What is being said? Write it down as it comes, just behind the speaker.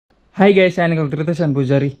Hi guys, I am Trithesh and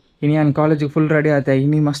Poojary. Ini an college full ready aate.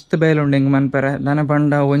 Ini mast bail undeng man pera. Dana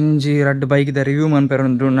panda onji red bike the review man pera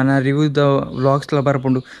undu. Nana review the vlogs la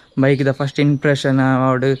parapundu. Bike the first impression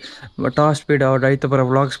avadu top speed avadu aitha pura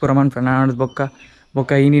vlogs pura man pera. Nana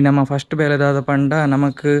bokka ini nama first bail adada panda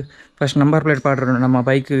namakku first number plate paadru nama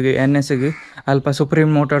bike NS gu alpa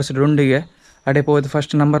Supreme Motors rundige. ಅಡೆ ಪೋದು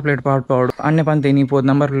first number plate ಪಾಡ್ಪಾಡು ಅನ್ನೆ ಪಂತೆ ನೀ ಪೋದು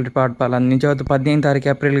number plate ಪಾಡ್ಪಾಲ ನಿಜವಾದ 15 ತಾರೀಕು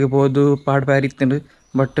ಏಪ್ರಿಲ್ಗೆ ಪೋದು ಪಾಡ್ಪಾರಿತ್ತು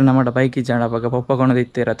but ನಮ್ಮ bike ಜಾಣ ಬಾಗ ಪಪ್ಪ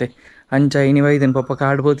ಕೊಣದಿತ್ತಿರತ್ತೆ ಅಂಚ ಇನಿ ವೈದನ್ ಪಪ್ಪ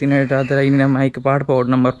ಕಾಡ್ಬೋತಿನ ಅದರ ಇನಿ ನಮ್ಮ ಬೈಕ್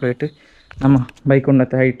ಪಾಡ್ಪಾಡು ನಂಬರ್ ಪ್ಲೇಟ್ ನಮ್ಮ ಬೈಕ್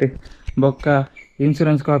ಉಂಡತ್ತೆ ಹೈಟ್ ಬೊಕ್ಕ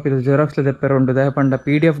ಇನ್ಸೂರೆನ್ಸ್ ಕಾಪಿ ಜೆರಾಕ್ಸ್ ದೆಪ್ಪೆರ ಉಂಡು ದಯಪಂಡ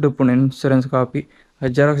PDF ಡುಪ್ಪುಂಡು insurance copy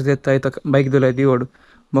xerox ದೆತ್ತಾಯ್ತು bike ದುಲ ದಿಯೋಡು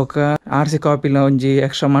ಬೊಕ್ಕ RC ಕಾಪಿಲ ಒಂಜಿ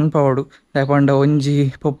ಎಕ್ಸ್ಟ್ರಾ ಮನ್ಪಾವಡು ದಯಪಂಡ ಒಂಜಿ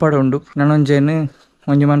ಪೊಪ್ಪಡ ಉಂಡು ನನೊಂಜೇನು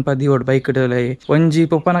ಒಂಜಿ ಮನ್ಪದಿ ಓಡ್ ಬೈಕ್ ಒಂಜಿ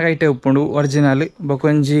ಪೊಪ್ಪನ ಕೈಟೆ ಉಪ್ಪುಂಡು ಒರಿಜಿನಲ್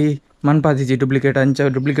ಬೊಕೊಂಜಿ ಮನ್ಪಾದಿಜಿ ಡುಪ್ಲಿಕೇಟ್ ಅಂಚ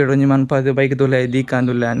ಡುಪ್ಲಿಕೇಟ್ ಒಂಜಿ ಮನ್ಪಾದಿ ಬೈಕ್ ದೊಲೆ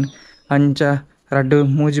ದೀಕಾಂದುಲ್ಲೆ ಅಂಚ ರಡ್ಡು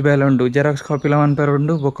ಮೂಜಿ ಬೇಲೆ ಉಂಡು ಜೆರಾಕ್ಸ್ ಕಾಪಿಲ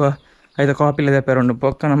ಮನ್ಪೆರುಂಡು ಬೊಕ್ಕ ಐದ ಕಾಪಿಲ ದೆಪ್ಪೆರುಂಡು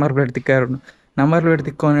ಬೊಕ್ಕ ನಂಬರ್ ಪ್ಲೇಟ್ ತಿಕ್ಕಾರುಂಡು ನಂಬರ್ ಪ್ಲೇಟ್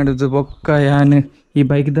ತಿಕ್ಕೊಂಡಿದ್ದು ಬೊಕ್ಕ ಯಾನ್ ಈ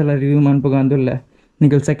bike ದಲ್ಲ review ಮನ್ಪುಗಂದುಲ್ಲೆ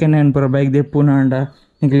Nikhil second hand ಪೂರ ಬೈಕ್ ದೆಪ್ಪುನಾಂಡ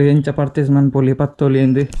ನಿಖಲ್ ಎಂಚ ಪರ್ಚೇಸ್ ಮನ್ಪೊಲಿ ಪತ್ತೊಲಿ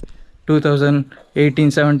ಎಂದು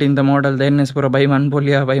 2018-17 model NS pura buy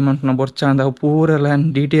manpolia buy manpuna borchanda pura lan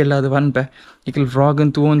detail adu vanpe ikil vlog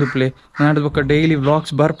antu ondu play nadu bokka daily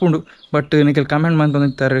vlogs barpundu but nikil comment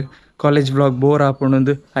mantondittaru college vlog bore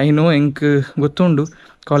apundu I know enk gottundu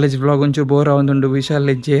college vlog onchu bore avundu vishal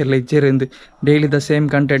lecture endu daily the same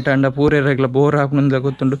content and pura regular bore apundu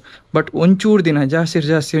gottundu but onchur dina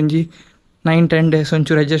jasti onji 9-10 days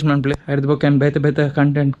onchur adjustment play adu bokka en beta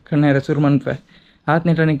content kanera sur manpe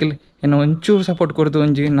ಆತ್ನಿಟ Nikhil ಏನು ಒಂಚೂರು support ಕೊಡ್ತು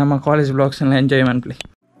ಒಂಜಿ ನಮ್ಮ college ಬ್ಲಾಗ್ಸನ್ನ enjoy ಮನ್ಪ್ಲಿ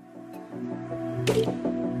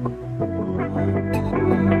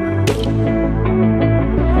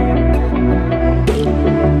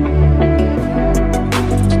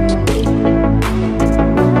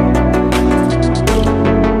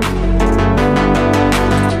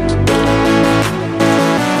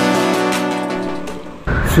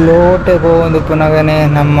ಫ್ಲೋಟೆ ಹೋಗೊಂದು ಪುನಗನೆ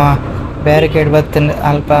ನಮ್ಮ barricade ಬತ್ತನ್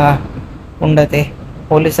ಅಲ್ಪ ಉಂಡತೆ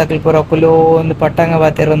police ಅಕ್ಲಿ ಪೂರ ಕುಲು ಒಂದು ಪಟ್ಟಂಗ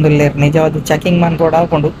ಬಾತಿರೊಂದುಲ್ಲೇರು ನಿಜವಾದ ಚೆಕಿಂಗ್ ಮನ್ಪೋಡು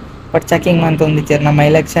ಹಾಕೊಂಡು ಬಟ್ ಚೆಕಿಂಗ್ ಮಂತೊಂದಿಚ್ಚೇರು ನಮ್ಮ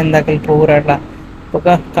ಎಲೆಕ್ಷನ್ ದಾಖಲೆ ಪೂರಲ್ಲ ಬೊಕ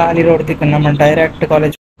ಖಾಲಿ ರೋಡ್ ತಿಕ್ಕ ನಮ್ಮ ಡೈರೆಕ್ಟ್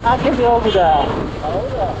ಕಾಲೇಜ್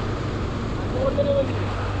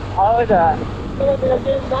ಹೌದಾ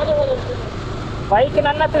ಬೈಕ್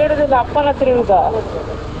ನನ್ನ ಹತ್ರ ಇಡುದಿಲ್ಲ ಅಪ್ಪನ ಹತ್ರ ಇರುದ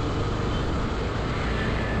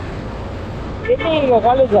ಎಲ್ಲಿ ಈಗ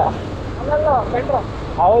ಕಾಲೇಜ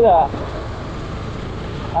ಹೌದಾ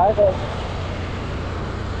ಹೌದಾ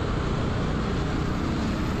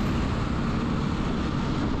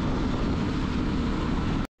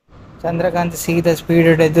ಚಂದ್ರಕಾಂತ್ ಸೀದಾ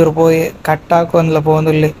ಸ್ಪೀಡ್ ಎದುರು ಪೋಯಿ ಕಟ್ಟಾಕೊಂಡ್ಲ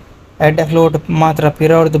ಪೋಂದುಲ್ಲೆ ಎಡ್ಡೆ ಫ್ಲೋಟ್ ಮಾತ್ರ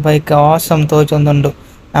ಪಿರೋಡ್ದು ಬೈಕ್ ಆಸಮ್ ತೋಚೊಂದುಂಡು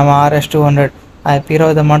ನಮ್ಮ RS200 ಆ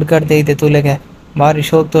ಪಿರೋದ ಮಡ್ಕಡ್ದೆ ಇದೆ ತುಲೆಗೆ ಭಾರಿ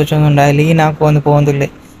ಶೋಕ್ ತೋಚೊಂದುಂಡು ಆ ಲೀನ್ ಹಾಕೊಂಡು ಪೋಂದುಲ್ಲೆ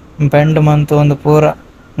ಬೆಂಡ್ ಮಂತು ಒಂದು ಪೂರ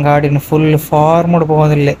ಗಾಡಿನ ಫುಲ್ ಫಾರ್ಮಡ್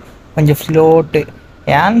ಪೋಂದುಲ್ಲೆ ಒಂಜಿ ಫ್ಲೋಟ್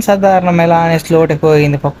ಯಾನ್ ಸಾಧಾರಣ ಮೆಲಾನೆ ಸ್ಲೋಟೆ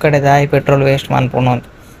ಹೋಗಿಂದು ಪೊಕ್ಕಡೆ ದಾಯಿ ಪೆಟ್ರೋಲ್ ವೇಸ್ಟ್ ಮನ್ಪುಣು ಅಂತ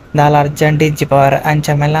ದಾಲ ಅರ್ಜೆಂಟ್ ಇಜ್ಜಿ ಪವರ್ ಅಂಚ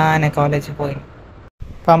ಮೆಲಾನೆ ಕಾಲೇಜ್ ಹೋಗಿ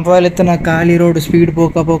ಪಂಪವಲಿತ್ತನ ಖಾಲಿ ರೋಡ್ ಸ್ಪೀಡ್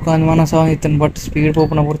ಪೋಕ ಅಂದ್ ಮನಸ ಅವನಿತ್ತನ್ ಬಟ್ ಸ್ಪೀಡ್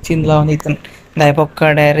ಪೋಪನ ಉರ್ಚಿಂದ್ಲ ಅವನಿತ್ತನ್ ದಾಯಿ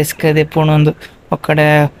ಪೊಕ್ಕಡೆ ರಿಸ್ಕ್ ದೆಪ್ಪುಣೊಂದು ಒಕ್ಕಡೆ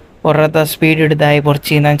ಹೊರದ ಸ್ಪೀಡ್ ಹಿಡ್ ದಾಯಿ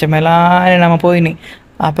ಪೊರ್ಚಿಂದ ಅಂಚ ಮೇಲಾನೆ ನಮ್ಮ ಪೋಯಿನಿ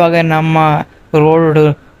ಅಪ್ಪಾಗ ನಮ್ಮ ರೋಡ್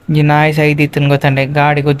ಒಂಜಿ ನಾಯಿ ಸೈದಿತ್ತನ್ ಗೊತ್ತಂಡೆ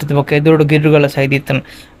ಗಾಡಿ ಗೊತ್ತಿತ್ತು ಬೊಕ್ಕ ಎದುರು ಗಿರ್ರುಗಳ ಸೈದಿತ್ತನ್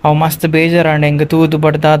ಅವು ಮಸ್ತ್ ಬೇಜಾರಂಡೆ ಹಿಂಗೆ ತೂದು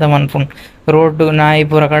ಬಡ್ದಾದ ಮನ್ಪುನ್ ರೋಡ್ ನಾಯಿ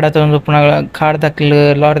ಪೂರ ಕಡತೊಂದು ಪುನ ಕಾಡ್ ದಕ್ಲು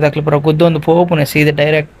ಲಾರಿ ದಕ್ಲು ಪೂರ ಗುದ್ದೊಂದು ಪೋಪುನೆ ಸೀದಾ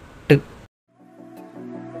ಡೈರೆಕ್ಟ್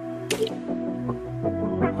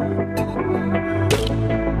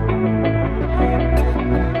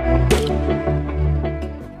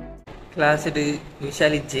ಕ್ಲಾಸ್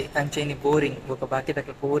ವಿಶಾಲ್ ಇಜ್ಜಿ ಅಂಚೆನಿ ಬೋರಿಂಗ್ ಬೊಕ ಬಾಕಿ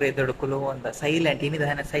ತಕ್ಕ ಪೂರ ಎದೊಡು ಕುಲು ಅಂತ ಸೈಲೆಂಟ್ ಇನಿದ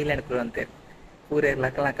ಸೈಲೆಂಟ್ ಕುಲು ಅಂತೆ ಪೂರ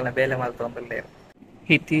ಲಕ್ಕಲ ಬೇಲೆ ಮಾಡ್ತೊಂದುಲ್ಲೆ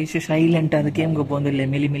ಇತ್ತೀಚೆ ಸೈಲೆಂಟ್ ಆದ ಗೇಮ್ ಗೊಬ್ಬೊಂದುಲ್ಲೆ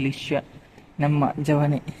ಮಿಲಿಮಿಲಿಶ್ಯ ನಮ್ಮ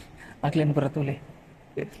ಜವಾನಿ ಅಕ್ಲೇನು ಬರತ್ತುಲೆ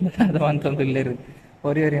ಅದು ಅಂತೊಂದುಲ್ಲೇರು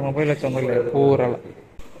ಒರಿ ಮೊಬೈಲ್ ಹಚ್ಚೊಂದುಲ್ಲೇರು ಪೂರಲ್ಲ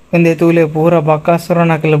ಒಂದೇ ತೂಲೆ ಪೂರ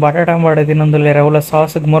ಬಕ್ಕಾಸುರನಕಲು ಬಟಾಟ ಮಾಡಿ ತಿನ್ನೊಂದುಲ್ಲೇರು ಅವಳ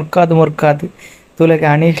ಸಾಸಿಗೆ ಮುರ್ಕಾದು ತುಲಕ್ಕೆ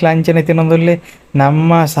ಅಣೀಶ್ಲ ಅಂಚನೆ ತಿನ್ನೊಂದುಲ್ಲೆ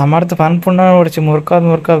ನಮ್ಮ ಸಮರ್ಥ ಪನ್ಪುಣ್ಣ ನೋಡ್ಚಿ ಮುರ್ಕಾದ್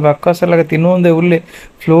ಬಕ್ಕಾಸೆಲ್ಲ ತಿನ್ನೊಂದೇ ಉಲ್ಲೆ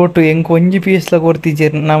ಫ್ಲೋಟ್ ಹೆಂಗ್ ಒಂಜಿ ಪೀಸ್ಲ ಕೊಡ್ತಿಜ್ಜೆ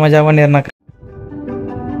ನಮ್ಮ ಜವಾನಿಯರ್ನ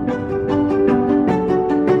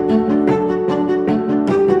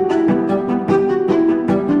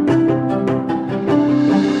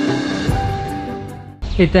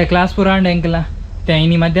ಇತ್ತ ಕ್ಲಾಸ್ ಪುರಾಂಡ ಎಂಕಲ್ಲ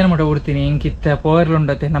ಇನಿ ಮಧ್ಯಾಹ್ನ ಮಟ್ಟ ಕೊಡ್ತೀನಿ ಇಂಕಿತ್ತ ಪೋರ್ಲು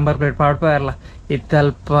ಉಂಡತೆ ನಂಬರ್ ಪ್ಲೇಟ್ ಪಾಡ್ಪಾರಲ್ಲ ಇತ್ತ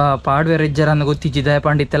ಅಲ್ಪ ಪಾಡ್ವೇರ್ ಇಜ್ಜರ ಅಂದ್ ಗೊತ್ತಿಜ್ಜಿದ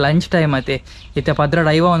ಪಂಡ್ ಇತ್ತ ಲಂಚ್ ಟೈಮ್ ಆತೆ ಇತ್ತ ಪದ್ರ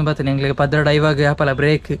ಡೈವ ಒಂದು ಬರ್ತೇನೆ ಎಂಗ್ಲಿಗೆ ಪದ್ರ ಡೈವಾಗ ಆಪಲ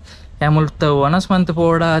ಬ್ರೇಕ್ ಮುಲ್ತವು ಅನಸ್ಮಂತ್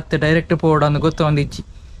ಪೋಡ ಅತ್ತೆ ಡೈರೆಕ್ಟ್ ಪೋಡ ಅಂದ್ ಗೊತ್ತ ಒಂದಿಜ್ಜಿ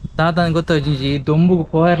ತಾತನ ಗೊತ್ತೊಂಜಿ ದೊಂಬುಗು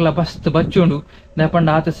ಪೋಯರ್ಲ ಮಸ್ತ್ ಬಚ್ಚುಂಡು ದಾಯಪಂಡ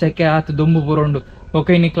ಆತ ಸೆಕೆ ಆತ ದೊಂಬು ಬುರೋಂಡು ಒಕ್ಕ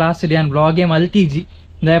ಇನಿ ಕ್ಲಾಸ್ ಡ್ಯಾನ್ ಬ್ಲಾಗೆ ಮಲ್ತೀಜಿ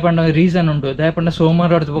ದಾಯಪಂಡ ರೀಸನ್ ಉಂಡು ದಾಯಪಂಡ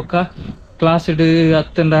ಸೋಮವಾರ ಹೊಡೆದು ಬೊಕ್ಕ ಕ್ಲಾಸ್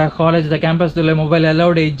ಅತ್ತಂಡ ಕಾಲೇಜ್ದ ಕ್ಯಾಂಪಸ್ದಲ್ಲ ಮೊಬೈಲ್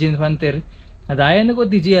ಅಲೌಡ್ ಇಜ್ಜಿಂದು ಬಂತೇರು ಅದು ಆಯಂದು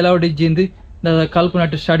ಗೊತ್ತಿಜ್ಜಿ ಅಲೌಡ್ ಇಜ್ಜಿಂದು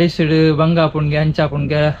ಕಲ್ಪುನಟ್ಟು ಸ್ಟಡೀಸ್ ಬಂಗಾಪುಣ್ಗೆ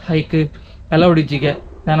ಹಂಚಾಪುಣ್ಗೆ ಹೈಕ್ ಅಲೌಡ್ ಇಜ್ಜಿಗೆ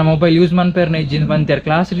ನಾನು mobile use ಮನ್ಪೇರ್ನ ಇಜ್ಜಿಂದು ಬಂತೇರು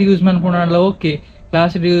class use ಮನ್ಪುಣಲ್ಲ okay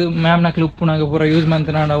class ma'am ನಕ್ಲು ಉಪ್ಪುನಾಗ ಪೂರ ಯೂಸ್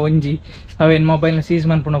ಮಂತನಾಡ ಒಂಜಿ ಅವೇನು ಮೊಬೈಲ್ನ ಸೀಸ್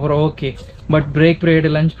ಮನ್ಪುಣ ಪೂರ okay but break period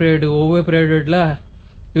lunch period over ಪೀರಿಯಡ್ಲ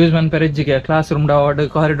use ಮನ್ಪೇರ್ ಇಜ್ಜಿಗೆ class room ಡಾವಾಡ್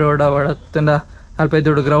corridor ಡಾವಾಡ್ ಅತ್ತಂಡ ಅಲ್ಪ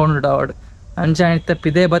ಎದುಡು ಗ್ರೌಂಡ್ ಡಾವಾಡ್ ಅಂಚಾಣಿತ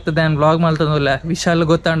ಪಿದೇ ಬರ್ತದೆ ನಾನು ಬ್ಲಾಗ್ ಮಲ್ತಂದಿಲ್ಲ ವಿಶಾಲ್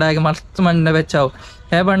ಗೊತ್ತಾಂಡ ಹಾಗೆ ಮಸ್ತ್ ಮಂದಿನ ಬೆಚ್ಚಾವು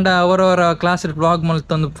ಹೇಬಂಡ ಅವರವರ ಕ್ಲಾಸ್ ಬ್ಲಾಗ್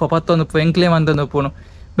ಮಲ್ತೊಂದು ಪತ್ತೊಂದು ಎಂಕ್ಲೇ ಮಂತೊಂದು ಉಪ್ಪುನು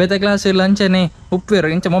ಬೇತೆ ಕ್ಲಾಸ್ ಲಂಚನೆ ಉಪ್ಪಿರು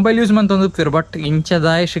ಇಂಚ ಮೊಬೈಲ್ ಯೂಸ್ ಮಂತೊಂದು ಉಪ್ಪಿರು ಬಟ್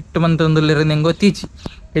ಇಂಚದಾಯ ಶಿಫ್ಟ್ ಮಂತೊಂದುಲ್ಲಿರ ನಿಂಗೆ ಗೊತ್ತೀಚಿ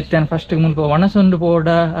ಎತ್ತೇನು ಫಸ್ಟ್ ಮುಲ್ಪ ಒಣಸೊಂಡು ಪೋಡ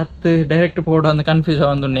ಅತ್ತು ಡೈರೆಕ್ಟ್ ಪೋಡ ಅಂತ ಕನ್ಫ್ಯೂಸ್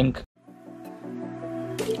ಆಗೊಂದು ನಿಂಗೆ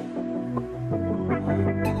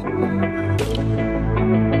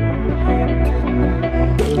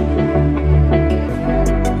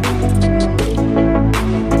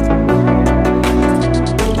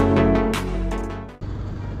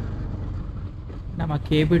ನಮ್ಮ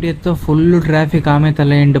KBD ಎತ್ತೋ ಫುಲ್ಲು ಟ್ರಾಫಿಕ್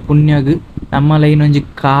ಆಮೇತಲ್ಲ ಎಂಡು ಪುಣ್ಯಾಗ ನಮ್ಮ ಲೈನ್ ಒಂಜಿ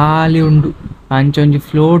ಖಾಲಿ ಉಂಡು ಅಂಚೊಂಜಿ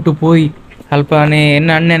ಫ್ಲೋಟ್ ಪೋಯಿ ಅಲ್ಪನೇ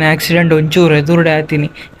ಎನ್ನ ಅಣ್ಣನ ಆಕ್ಸಿಡೆಂಟ್ ಒಂಚೂರು ಎದುರುಡೆ ಆತೀನಿ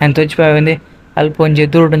ನಾನು ತೊಚ್ಪಾವಂದೆ ಅಲ್ಪ ಒಂಜಿ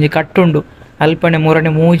ಎದುರುಡು ಒಂಜಿ ಕಟ್ಟುಂಡು ಅಲ್ಪನೆ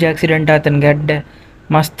ಮೂರನೇ ಮೂಜಿ ಆಕ್ಸಿಡೆಂಟ್ ಆತನ ಗಡ್ಡೆ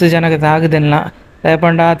ಮಸ್ತ್ ಜನಕ್ಕೆ ತಾಗದಲ್ಲ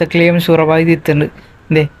ಲೇಪಂಡ ಆತ ಕ್ಲೇಮ್ಸ್ ಊರ ಬೈದಿತ್ತಂದು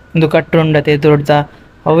ದೇ ಒಂದು ಕಟ್ಟುಂಡತೆ ಎದುರುಡ್ತಾ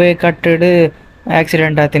ಅವೇ ಕಟ್ಟಡು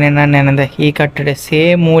ಆಕ್ಸಿಡೆಂಟ್ ಆತೀನಿ ಎನ್ನ ಈ ಕಟ್ಟಡೆ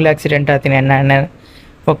ಸೇಮ್ ಮೂಲ ಆಕ್ಸಿಡೆಂಟ್ ಆತೀನಿ ಎನ್ನ ಅಣ್ಣನ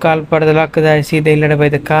ಒಕ್ಕ ಅಲ್ಪಡ್ದ ಲಕ್ಕದ ಸೀದಾ ಇಲ್ಲಡೆ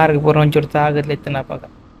ಬೈದ ಕಾರ್ಗೆ ಪೂರ ಒಂಚೂರು ತಾಗದ್ಲಿತ್ತು ನಪಾಗ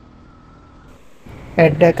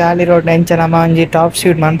ಎಡ್ಡೆ ಖಾಲಿ ರೋಡ್ ಎಂಚ ನಮ್ಮ ಒಂಜಿ ಟಾಪ್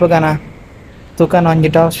ಸ್ಪೀಡ್ ಮನ್ಪುಗನ ತುಕನ ಒಂಜಿ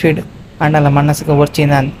ಟಾಪ್ ಸ್ಪೀಡ್ ಅಣ್ಣಲ ಮನಸ್ಸಿಗೆ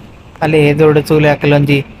ಬರ್ಚಿಂದ ಅಲ್ಲಿ ಎದುರುಡು ತೂಲೆ ಹಾಕಲು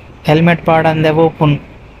ಒಂಜಿ ಹೆಲ್ಮೆಟ್ ಪಾಡಂದೆ ಓಪುನ್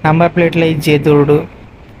ನಂಬರ್ ಪ್ಲೇಟ್ಲ ಇಜ್ಜಿ ಎದುರುಡು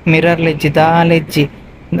ಮಿರರ್ಲ ಇಜ್ಜಿ ದಾಲ ಇಜ್ಜಿ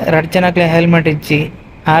ರಡ್ಜನಕ್ಲೆ ಹೆಲ್ಮೆಟ್ ಇಜ್ಜಿ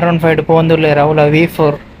R15 ಪೋಂದುಲ್ಲೇರ್ ಅವಳ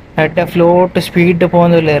V4 ಎಡ್ಡೆ ಫ್ಲೋಟ್ ಸ್ಪೀಡ್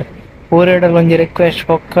ಪೋಂದುಲ್ಲೇರ್ ಊರೆಡಲ್ ಒಂಜಿ request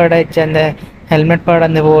ಪೊಕ್ಕಡ ಇಜ್ಜಂದೆ helmet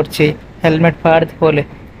ಪಾಡಂದೆ ಓರ್ಚಿ helmet ಪಾಡ್ದು ಪೋಲೆ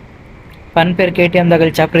ಪನ್ಪೇರ್ KTM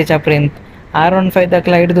ದಾಗಲ್ chapri chapri R15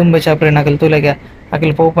 ದಾಕಲ ಹಿಡ್ದು ತುಂಬ ಚಪ್ರಿ ನಕಲ್ ತುಲೆಗೆ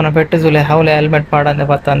ಅಕಲ್ ಪೋಪನ ಪೆಟ್ಟು ತುಲೆ ಹೌಲೆ ಹೆಲ್ಮೆಟ್ ಪಾಡಂದೆ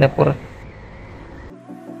ಬತ್ತಂದೆ ಪೂರ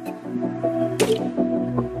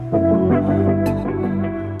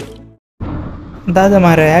ದಾದ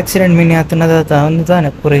ಮಾರೆ ಆಕ್ಸಿಡೆಂಟ್ ಮಿನಿ ಆತನ ದಾದ ಒಂದು ತಾನೆ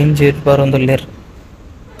ಪೂರ ಇಂಜುರಿ ಬರೋಂದುಲ್ಲೇರು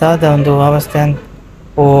ದಾದ ಒಂದು ಅವಸ್ಥೆ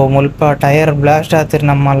ಓ ಮುಲ್ಪ ಟೈರ್ ಬ್ಲಾಸ್ಟ್ ಆತಿರ್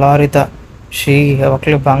ನಮ್ಮ ಲಾರಿದ ಶೀ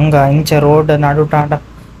ಅವಕ್ಲು ಬಂಗ ಇಂಚ ರೋಡ್ ನಡುಟಾಂಡ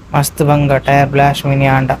ಮಸ್ತ್ ಬಂಗ tyre blast mini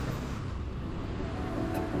and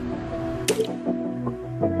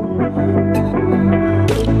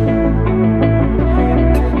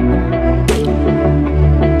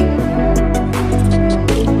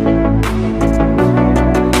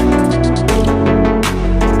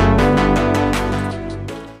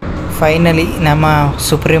finally ನಮ್ಮ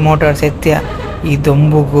ಸುಪ್ರೀಂ ಮೋಟರ್ಸ್ ಎತ್ತಿಯ ಈ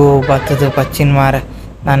ದೊಂಬುಗು ಬತ್ತದ ಪಚ್ಚಿನ ಮಾರ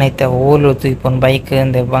ನಾನೈತೆ ಓಲುದು ಇಪ್ಪೊಂದು ಬೈಕ್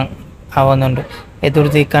ಅಂದೆ ಅವನೊಂದು ಎದುರು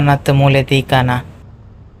ತೀಕನ ಹತ್ತು ಮೂಲೆ ತೀಕನ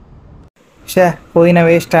ಪೋಯಿನ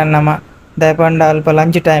ವೇಸ್ಟ್ ನಮ್ಮ ದಯಪಂಡ ಅಲ್ಪ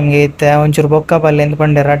ಲಂಚ್ ಟೈಮ್ಗೆ ಇತ್ತೆ ಒಂಚೂರು ಬೊಕ್ಕ ಪಲ್ಲೆ ಅಂತ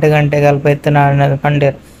ಪಂಡೆ 2 ಗಂಟೆಗೆ ಅಲ್ಪ ಎತ್ತು ನಾನು ಪಂಡೆ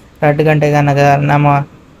 2 ಗಂಟೆಗೆ ನನಗೆ ನಮ್ಮ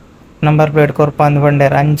ನಂಬರ್ ಪ್ಲೇಟ್ ಕೊರ್ಪ ಅಂದ್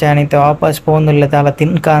ಪಂಡೇರು ಅಂಚಾನಿತ್ತೆ ವಾಪಸ್ ಪೋಂದುಲ್ಲ ತಲ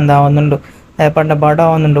ತಿನ್ಕ ಅಂದ ಅವನುಂಡು ದಯಪಂಡ ಬಡ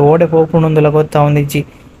ಅವನುಂಡು ಓಡೆ ಪೋಪುಣುಂದುಲ್ಲ ಗೊತ್ತ ಅವನಿಜ್ಜಿ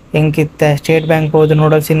ಹೆಂಗಿತ್ತೆ ಸ್ಟೇಟ್ ಬ್ಯಾಂಕ್ ಹೋದು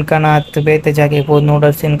ನೂಡಲ್ಸ್ ಇನ್ಕಣ ಹತ್ತು ಬೇತೆ ಜಾಗೆ ಹೋದು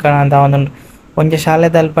ನೂಡಲ್ಸ್ ಇನ್ಕಣ ಅಂದ ಅವನುಂಡು ಒಂಜ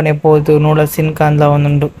ಶಾಲೆದ ಅಲ್ಪನೆ ಹೋದು ನೂಡಲ್ಸ್ ಇನ್ಕ ಅಂದ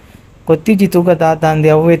ಅವನುಂಡು ಗೊತ್ತಿಜ್ಜಿ ತೂಕ ತಾತ ಅಂದು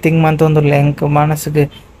ಅವೇ ತಿಂಗ್ ಮಂತೊಂದುಲ್ಲ ಹೆಂಗೆ ಮನಸ್ಸಿಗೆ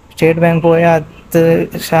ಸ್ಟೇಟ್ ಬ್ಯಾಂಕ್ ಹೋಯ್ ಹತ್ತು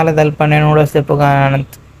ಶಾಲೆದ ಅಲ್ಪನೆ ನೂಡಲ್ಸ್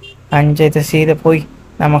ತೆಪ್ಪುಗಂತ ಅಂಚೈತೆ ಸೀದಾ ಪೋಯ್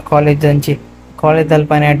ನಮ್ಮ ಕಾಲೇಜ್ ಅಂಚಿ ಕಾಲೇಜ್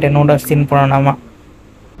ಅಲ್ಪನೆ ಅಡ್ಡೆ ನೂಡಲ್ಸ್ ತಿನ್ಪುಣ ನಮ್ಮ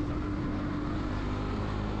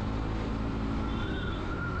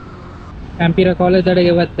ಕ್ಯಾಂಪೀರ ಕಾಲೇಜ್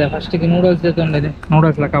ಅಡೆಗೆ ಬತ್ತೆ ಫಸ್ಟಿಗೆ ನೂಡಲ್ಸ್ ತೊಂಡಿದೆ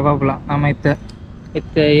ನೂಡಲ್ಸ್ಲ ಕಬಾಬ್ಲ ನಮ್ಮ ಇತ್ತೆ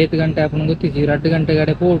 7 ಗಂಟೆ ಆಪನ ಗೊತ್ತಿಜ್ಜಿ 2 ಗಂಟೆಗೆ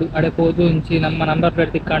ಅಡೆ ಪೋದು ಇಂಚಿ ನಮ್ಮ ನಂಬರ್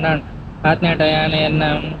ಪ್ಲೇಟ್ ತಿಕ್ಕೊಂಡ ಆತ್ನೇ ಟಯಾನೆ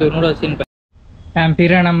ಒಂದು ನೂಡಲ್ಸ್ ತಿನ್ಪ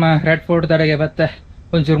ಕ್ಯಾಂಪೀರ ನಮ್ಮ ರೆಡ್ ಫೋರ್ಟ್ ತಡೆಗೆ ಬತ್ತೆ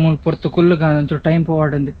ಒಂಚೂರು ಮೂರು ಪೊರ್ತು ಕುಲ್ಲುಗ ಒಂಚೂರು ಟೈಮ್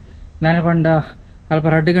ಪೋವಾಡಂದು ನಾನು ಪಂಡ ಅಲ್ಪ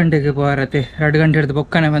 2 ಗಂಟೆಗೆ ಪೋರತ್ತೆ 2 ಗಂಟೆ ಹಿಡ್ದು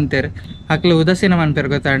ಬೊಕ್ಕನೆ ಬಂತೇರು ಅಕ್ಲು ಉದಸಿನ ಮನ್ಪೇರು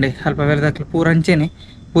ಗೊತ್ತಾಂಡಿ ಅಲ್ಪ ಬೆರೆದಕ್ಲು ಪೂರ ಅಂಚೆನೆ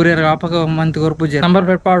ಪೂರ್ಯರ ಆಪಕ ಮಂತ್ ಪೂಜೆ ನಂಬರ್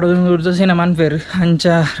ಪ್ಲೇಟ್ ಪಾಡೋದು ಉರ್ದಸಿನ ಮನ್ಪೇರು ಅಂಚ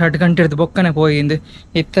 2 ಗಂಟೆ ಹಿಡ್ದು ಬೊಕ್ಕನೆ ಪೋಯಿಂದು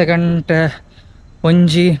 7 ಗಂಟೆ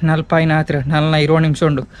 1:40 20 ನಿಮಿಷ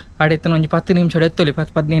ಉಂಡು ಆಡೆತ್ತನ ಒಂಜಿ 10 ನಿಮಿಷ ಎತ್ತೊಲಿ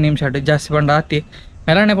 10-15 ನಿಮಿಷ ಜಾಸ್ತಿ ಬಂಡ ಆತಿ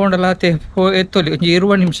ಮೆಲನೆ ಪೋಂಡಲ್ಲ ಆತಿ ಎತ್ತೊಲಿ ಒಂಜಿ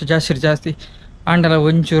 20 ನಿಮಿಷ ಜಾಸ್ತಿ ಆಂಡಲ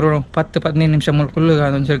ಒಂಚೂರು 10-15 ನಿಮಿಷ ಮುಲ್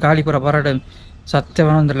ಕುಲ್ಲುಗ ಒಂಚೂರು ಗಾಳಿ ಪೂರ ಬರಡ ಸತ್ಯ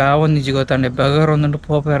ಒಂದಿಲ್ಲ ಆ ಒಂದಿಜ್ಜಿ ಗೊತ್ತಾಂಡೆ ಬೆಗರ್ ಒಂದುಂಡು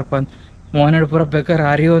ಪೋಪರ್ಪ ಮೋನೆಡು ಪೂರ ಬೆಗರ್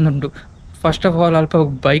ಅರಿಯೊಂದುಂಡು ಫಸ್ಟ್ ಆಫ್ ಆಲ್ ಅಲ್ಪ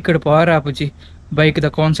ಬೈಕ್ ಪವರ್ ಆಪುಜಿ ಬೈಕ್ದ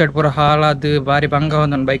ಕಾನ್ಸೆಪ್ಟ್ ಪೂರ ಹಾಳಾದ್ ಬಾರಿ ಭಂಗ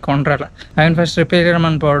ಒಂದೊಂದು ಬೈಕ್ ಕೊಂಡ್ರಲ್ಲ ಅವನ್ ಫಸ್ಟ್ ರಿಪೇರಿ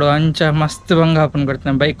ಮನ್ಪಾಡು ಅಂಚ ಮಸ್ತ್ ಭಂಗ ಹಾಪನ್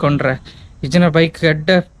ಕೊಡ್ತಾನೆ ಬೈಕ್ ಕೊಂಡ್ರೆ ಇಜಿನ ಬೈಕ್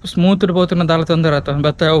ಎಡ್ಡೆ ಸ್ಮೂತ್ పోతున్న ದಾಲ ತೊಂದರೆ ಆತ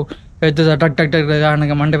ಬತ್ತ ಅವು ಎದ್ದು ಡಗ್ ಡಗ್ ಡಗ್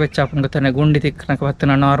ಆನಗ ಮಂಡೆ ಬೆಚ್ಚ ಹಾಪನ್ ಗೊತ್ತಾನೆ ಗುಂಡಿ ತಿಕ್ಕನಕ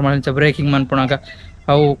ಬತ್ತನ ನಾರ್ಮಲ್ ಇಂಚ ಬ್ರೇಕಿಂಗ್ ಮನ್ಪುಣಾಗ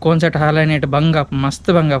ಅವು ಕಾನ್ಸೆಪ್ಟ್ ಹಾಲೈನೇಟ್ ಭಂಗ ಹಾಪ ಮಸ್ತ್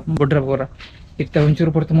ಭಂಗ ಹಾಪ ಬುಡ್ರೆ ಪೂರ ಇತ್ತ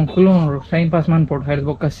ಒಂಚೂರು ಪಡ್ತು ಫುಲ್ ಟೈಮ್ ಪಾಸ್ ಮನ್ಪೋಡು ಹೇಳಿದ್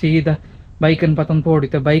ಬೊಕ್ಕ ಸೀದಾ ಬೈಕನ್ನು ಪತ್ತೊಂದು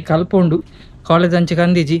ಪೋಡಿತ್ತೆ ಬೈಕ್ ಅಲ್ಪ ಉಂಡು ಕಾಲೇಜ್ ಅಂಚಿಗೆ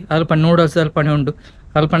ಅಂದಿಜಿ ಅಲ್ಪ ನೂಡಲ್ಸ್ ಅಲ್ಪನೆ ಉಂಡು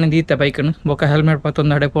ಅಲ್ಪನೆ ದೀತೆ ಬೈಕನ್ನು ಬೊಕ್ಕ ಹೆಲ್ಮೆಟ್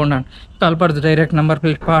ಪತ್ತೊಂದು ಅಡೆ ಪೋಂಡಾನು ಅಲ್ಪಡ್ದು ಡೈರೆಕ್ಟ್ ನಂಬರ್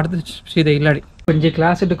ಪ್ಲೇಟ್ ಪಾಡ್ದು ಸೀದಾ ಇಲ್ಲಡಿ ಒಂಜಿ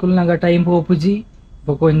ಕ್ಲಾಸ್ ಇಟ್ಟು ಕುಲ್ನಾಗ ಟೈಮ್ ಪೋಪುಜಿ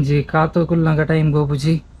ಬೊಕ್ಕ ಒಂಜಿ ಕಾತು ಕುಲ್ನಾಗ ಟೈಮ್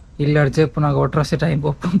ಪೋಪುಜಿ ಇಲ್ಲಡ್ ಜೆಪ್ಪುನಾಗ ಒಟ್ರಸಿ ಟೈಮ್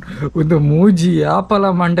ಪೋಪುಂಡು ಒಂದು ಮೂಜಿ ಆಪಲ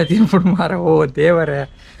ಮಂಡೆ ತಿನ್ಪುಡು ಮಾರ ಓ ದೇವರೇ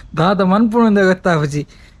ದಾದ ಮನ್ಪುಣಂದ ಗೊತ್ತಾಪುಜಿ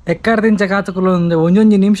ಎಕ್ಕರ್ದಿಂಚ ಕಾತುಕುಲು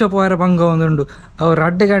ಒಂಜೊಂಜಿ ನಿಮಿಷ ಪೋರ ಭಂಗ ಒಂದುಂಡು ಅವ್ರು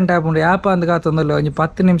 2 ಗಂಟೆ ಆಪುಂಡು ಯಾಪ ಅಂದ್ ಕಾತೊಂದಲ್ಲ ಒಂಜಿ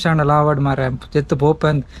 10 ನಿಮಿಷ ಅಂಡಲ್ಲ ಆವಾಡ್ ಮಾರ ಜೆತ್ತು ಪೋಪೆ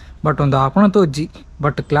ಅಂದ್ ಬಟ್ ಒಂದು ಆಪಣ ತೋಜ್ಜಿ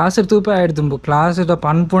ಬಟ್ ಕ್ಲಾಸ್ ತೂಪೆ ಆಯ್ದುಂಬು ಕ್ಲಾಸ್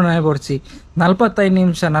ಪನ್ಪುಣ ಬರ್ಸಿ 45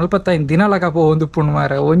 ನಿಮಿಷ 45 ದಿನಲಕ ಪೋ ಒಂದು ಪುಣ್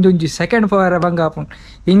ಮಾರ ಒಂಜೊಂಜಿ ಸೆಕೆಂಡ್ ಪೋರ ಭಂಗ ಆಪುಂಡು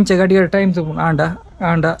ಇಂಚ ಗಡಿಗಡ ಟೈಮ್ ತೂಪುಂಡು ಆಂಡ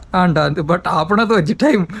ಆಂಡ ಆಂಡ ಅಂದ್ ಬಟ್ ಆಪಣ ತೋಜ್ಜಿ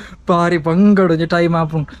ಟೈಮ್ ಬಾರಿ ಭಂಗಡು ಒಂಜಿ ಟೈಮ್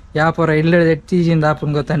ಆಪುಂಡು ಯಾಪರ ಇಲ್ಲದ ಎತ್ತೀಜಿಂದ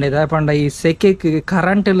ಆಪುಂಡು ಗೊತ್ತಂಡೆ ದಾಪಂಡ ಈ ಸೆಕೆಕ್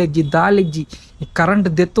ಕರೆಂಟ್ ಲೆಜ್ಜಿ ದಾಲಿಜ್ಜಿ ಕರೆಂಟ್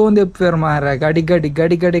ದೆತ್ತೊಂದು ಎಪ್ಪೇರು ಮಾರ ಗಡಿ ಗಡಿ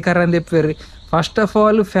ಗಡಿ ಗಡಿ current ಎಪ್ಪೇರು first of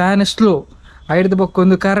all fan slow ಐಡ್ದು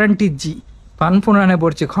ಬಕ್ಕೊಂದು current ಇಜ್ಜಿ ಪನ್ಪುಣನೆ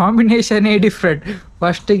ಬೊಡ್ಚಿ ಕಾಂಬಿನೇಷನೇ ಡಿಫ್ರೆಂಟ್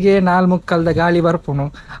ಫಸ್ಟಿಗೆ 4 ಗಾಳಿ ಬರ್ಪುಣು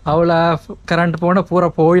ಅವಳ ಕರೆಂಟ್ ಪೋಂಡ ಪೂರ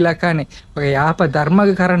ಪೋಯ್ಲಕ್ಕನೆ ಯಾಪ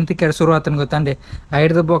ಧರ್ಮಗ ಕರೆಂಟ್ ತಿಕ್ಕಾರೆ ಶುರುವಾತನ ಗೊತ್ತಂಡೆ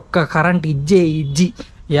ಐಡ್ದು ಬೊಕ್ಕ ಕರೆಂಟ್ ಇಜ್ಜಿ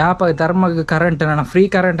ಯಾಪ ಧರ್ಮಗ ಕರೆಂಟ್ ನನ್ನ ಫ್ರೀ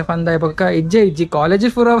ಕರೆಂಟ್ ಬಂದ ಬೊಕ್ಕ ಇಜ್ಜಿ ಕಾಲೇಜ್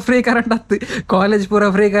ಪೂರ ಫ್ರೀ ಕರೆಂಟ್ ಹತ್ತು ಕಾಲೇಜ್ ಪೂರ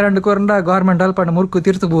free current ಕೊರಂಡ government ಅಲ್ಪಂಡ murukku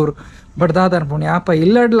ತಿರ್ತು bore but ದಾದ ಅನ್ಪುಣಿ ಯಾಪ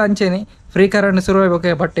ಇಲ್ಲಡ್ಲ ಅಂಚೆನೆ free current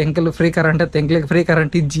ಶುರುವಾಗ್ಬೇಕು but ಎಂಕಲ್ free current ಹತ್ತು ಎಂಕ್ಲಿಗೆ ಫ್ರೀ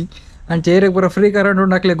ಕರೆಂಟ್ ಇಜ್ಜಿ ಅಂಚೆ ಏರಿಗೆ ಪೂರ ಫ್ರೀ ಕರೆಂಟ್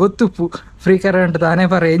ಉಂಡಾಕ್ಲೆ ಗೊತ್ತುಪ್ಪು ಫ್ರೀ ಕರೆಂಟ್ ತಾನೇ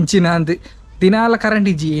ಪರ ಎಂಚಿನ ಅಂದ್ ದಿನಾಲ ಕರೆಂಟ್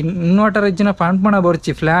ಇಜ್ಜಿ ಇನ್ವರ್ಟರ್ ಇಜ್ಜಿನ ಪಂಪಣ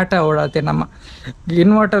ಬರ್ಚಿ ಫ್ಲಾಟ್ ಓಡಾತೆ ನಮ್ಮ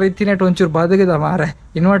ಇನ್ವರ್ಟರ್ ಇತ್ತಿನೆಟ್ ಒಂಚೂರು ಬದುಕಿದ ಮಾರೆ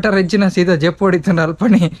ಇನ್ವರ್ಟರ್ ಇಜ್ಜಿನ ಸೀದಾ ಜೆಪ್ ಹೊಡಿತು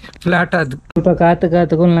ಅಲ್ಪಣಿ ಫ್ಲಾಟ್ ಅದು ಸ್ವಲ್ಪ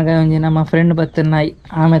ಕಾತು ಕುಲ್ನಾಗ ಒಂಜಿ ನಮ್ಮ ಫ್ರೆಂಡ್ ಬತ್ತ ನಾಯಿ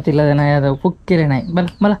ಆಮೆತಿಲ್ಲದ ನಾಯಿ ಅದ ಪುಕ್ಕಿರೆ ನಾಯಿ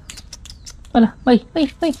ಬಲ ಬೈ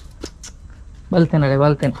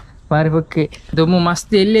ಬಲ್ತೇನೆ ಬಾರಿ ಬುಕ್ಕಿ ದುಮ್ಮು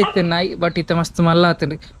ಮಸ್ತ್ ಎಲ್ಲಿ ಐತೆ ನಾಯಿ ಬಟ್ ಇತ್ತ ಮಸ್ತ್ ಮಲ್ಲ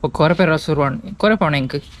ಆತಂಡ್ರಿ ಕೊರಪೆರ ಶುರುವಾಣಿ ಕೊರೆಪವಣ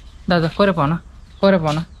ಇಂಕ್ ದಾದ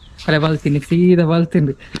ಕೊರೆಪವನ ಅಲ್ಲೇ ಬಲ್ತೀನಿ ಸೀದಾ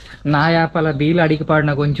ಬಲ್ತೀನಿ ನಾಯಿ ಆಪಲ ಬೀಲ ಅಡಿಗೆ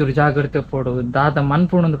ಪಾಡ್ನಾಗ ಒಂಚೂರು ಜಾಗ್ರತೆ ಪೋಡು ದಾದ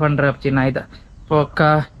ಮನ್ಪುಣೊಂದು ಪಂಡ್ರೆ ಅಪ್ಚಿ ನಾಯ್ದ ಪೊಕ್ಕ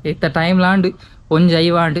ಇತ್ತ ಟೈಮ್ ಲಾಂಡ್ ಒಂಜಿ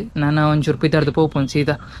ಐವಾಂಡ್ ನಾನು ಒಂಚೂರು ಪಿತರ್ದು ಪೋಪುನ್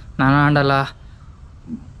ಸೀದಾ ನಾನು ಆಂಡಲ್ಲ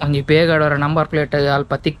ಒಂಜಿ ಬೇಗಡವರ ನಂಬರ್ ಪ್ಲೇಟ್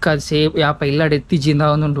ಅಲ್ಪ ತಿಕ್ಕದು ಸೇಫ್ ಯಾಪ ಇಲ್ಲಡೆ ಎತ್ತಿಜಿಂದ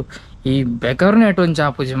ಒಂದುಂಡು ಈ ಬೆಗರ್ನೆಟ್ ಒಂಚು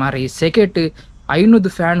ಆಪುಜಿ ಮಾರ ಈ ಸೆಕೆಟ್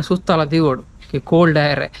 500 ಫ್ಯಾನ್ ಸುತ್ತಲ ತಿಗೋಡು ಕೋಲ್ಡ್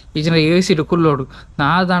ಏರ್ ಈಜಿನ ಎಸಿಡು ಕುಲ್ಲೋಡು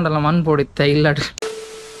ನಾದಾಂಡಲ್ಲ ಮನ್ಪೋಡಿತ್ತ ಇಲ್ಲಡ್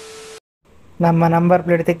ನಮ್ಮ ನಂಬರ್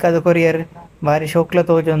ಪ್ಲೇಟ್ ತಿಕ್ಕದು ಕೊರಿಯರ್ ಬಾರಿ ಶೋಕ್ಲ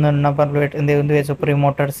ತೋಜೊಂದು ನಂಬರ್ ಪ್ಲೇಟ್ ಒಂದು ಸುಪ್ರೀಂ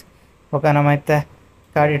ಮೋಟರ್ಸ್ ఒక ನಮ್ಮೈತೆ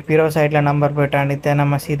ಗಾಡಿ ಪಿರೋ ಸೈಡ್ಲ ನಂಬರ್ ಪ್ಲೇಟ್ ಆಂಡಿತ್ತೆ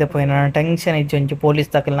ನಮ್ಮ ಸೀದಾ ಪೋಯಿ ನನ್ನ ಟೆನ್ಷನ್ ಇಜ್ಜೊಂಚು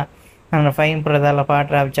ಪೊಲೀಸ್ ತಕಲ್ನ ನನ್ನ ಫೈನ್ ಪುರದಲ್ಲ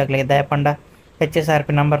ಪಾಟ್ರ ಆವಿಚಾಗ್ಲಿ ದಯಪಂಡ HSRP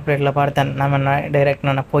ನಂಬರ್ ಪ್ಲೇಟ್ಲ ಪಾಡ್ತಾನೆ ನಮ್ಮನ್ನ ಡೈರೆಕ್ಟ್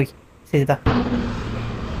ನನ್ನ ಪೋಯಿ ಸೀದಾ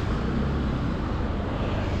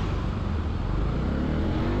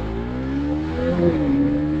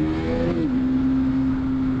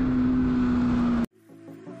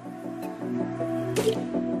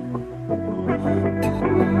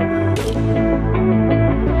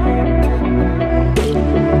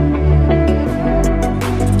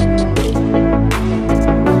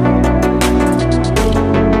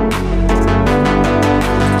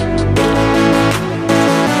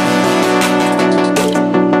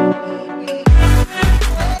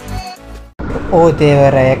ಓ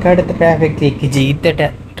ದೇವರ ಎಕಡೆ ಟ್ರಾಫಿಕ್ ತಿಕ್ಕಿಜಿ ಇತ್ತೆ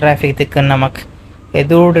ಟ್ರಾಫಿಕ್ ತಿಕ್ಕನ್ ನಮಕ್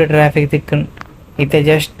ಎದುರು ಟ್ರಾಫಿಕ್ ತಿಕ್ಕನ್ ಇತ್ತೆ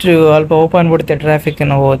ಜಸ್ಟ್ ಅಲ್ಪ ಓಪನ್ ಬಿಡುತ್ತೆ ಟ್ರಾಫಿಕ್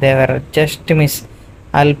ಓ ದೇವರ ಜಸ್ಟ್ ಮಿಸ್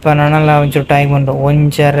ಅಲ್ಪ ನನಲ್ಲ ಒಂಚೂರು ಟೈಮ್ ಉಂಡು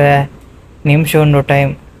ಒಂಚರ ನಿಮಿಷ ಉಂಡು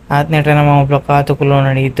ಟೈಮ್ ಆತ್ನೆಟ ನಮ್ಮ ಒಬ್ಬ ಕಾತುಕುಲು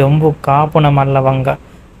ನಡಿ ದೊಂಬು ಕಾಪುನ ಮಲ್ಲ ಬಂಗ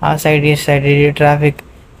ಆ ಸೈಡ್ ಈ ಸೈಡ್ ಇಡೀ ಟ್ರಾಫಿಕ್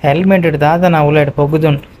ಹೆಲ್ಮೆಟ್ ಇಡು ದಾದ ನಾವು ಉಳ್ಳಾಡಿ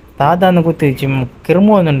ಪೊಗುದುಂಡು ದಾದ ಅಂದು ಗೊತ್ತಿಜ್ಜಿ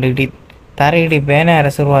ಕಿರುಮು ಒಂದುಂಡು ಇಡೀ ತಾರೆ ಇಡೀ ಬೇನೆ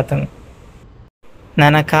ಶುರುವಾತನು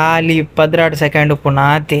ನನ್ನ ಖಾಲಿ 12 ಸೆಕೆಂಡ್ ಉಪ್ಪು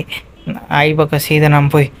ನಾತಿ ಐಬಕ್ಕ ಸೀದಾ ನಮ್ಮ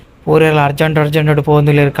ಪೋಯ್ ಪೂರೆಲ್ಲ ಅರ್ಜೆಂಟ್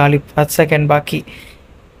ಪೋಂದುಲ್ಲೇರು ಖಾಲಿ 10 ಸೆಕೆಂಡ್ ಬಾಕಿ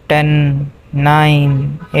 10 9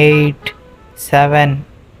 8 7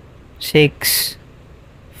 6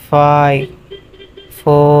 5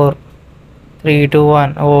 4 3 2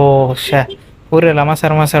 1 ಓ ಶೇ ಪೂರೆಲ್ಲ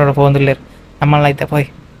ಅಮಸರ ಪೋಂದುಲ್ಲೇರು ನಮ್ಮಲ್ಲ ಐತೆ ಪೋಯ್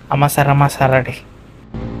ಅಮಸರ ಅಡಿ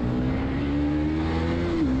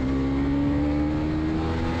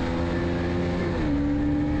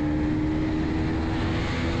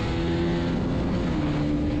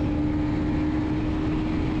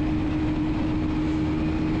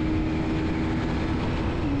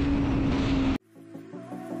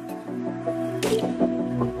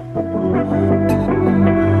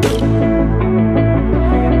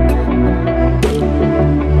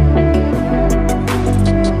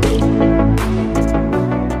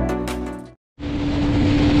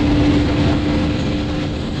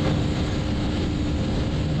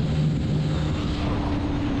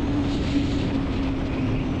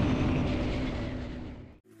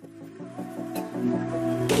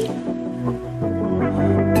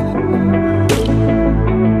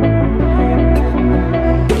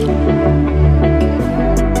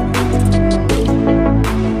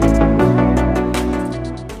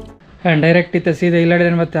ಡೈರೆಕ್ಟ್ ಇತ್ತ ಸೀದಾ ಇಲ್ಲಡೆ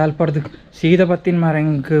ಮತ್ತೆ ಅಲ್ಪಡ್ದು ಸೀದಾ ಬತ್ತಿನ ಮಾರ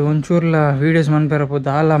ಹೆಂಗೆ ಒಂಚೂರ್ಲ ವೀಡಿಯೋಸ್ ಮನ್ಪೇರಬಹುದು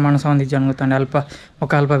ದಾಲ ಮನಸ ಒಂದಿಜ್ಜಾಂಡ್ ಗೊತ್ತಾಂಡೆ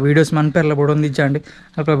ಅಲ್ಪ ವೀಡಿಯೋಸ್ ಮನ್ಪೇರ್ಲ ಬಿಡೊಂದಿಜ್ಜಾಂಡು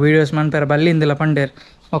ಅಲ್ಪ ವೀಡಿಯೋಸ್ ಮನ್ಪೇರ ಬಲ್ಲಿಂದಿಲ್ಲ ಪಂಡೇರ್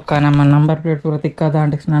ನಮ್ಮ ನಂಬರ್ ಪ್ಲೇಟ್ ಪೂರ ತಿಕ್ಕಾದ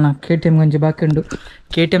ಅಂಡ್ ನಾನು KTM ಗಂಜಿ ಬಾಕಿಂಡು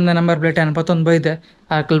KTMದ ನಂಬರ್ ಪ್ಲೇಟ್ ಏನು ಪತ್ತೊಂದು ಬೈದೆ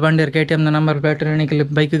ಆಕಲ್ ಬಂಡೇರ್ KTMದ ನಂಬರ್ ಪ್ಲೇಟ್ ಎಣಿಕಲ್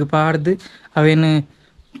ಬೈಕಿಗೆ ಪಾಡ್ದು ಅವೇನು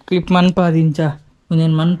ಕ್ಲಿಪ್ ಮನ್ಪಾದಿಂಚ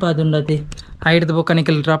ಒಂದೇನು ಮನ್ಪಾದುಂಡತಿ ಐಡ್ದು ಬೊಕ್ಕ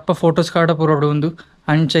ನಿಕಲ್ ರಪ್ಪ ಫೋಟೋಸ್ ಕಾಡ ಪೂರೋಡು ಒಂದು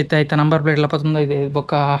ಅಂಚೈತೆ ಆಯ್ತಾ ನಂಬರ್ ಪ್ಲೇಟ್ಲ ಪತ್ತೊಂದು ಐದೆ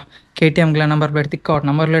ಬೊಕ್ಕ KTMಗ್ಲ ನಂಬರ್ ಪ್ಲೇಟ್ ತಿಕ್ಕಾವಟ್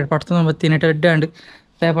ನಂಬರ್ ಪ್ಲೇಟ್ ಪಡ್ತೊಂದು ಬತ್ತಿನ ಅಡ್ಡಾಂಡು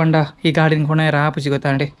ತೇಪಂಡ ಈ ಗಾಡಿನ ಕೊನೆಯ ರಾಪುಜಿ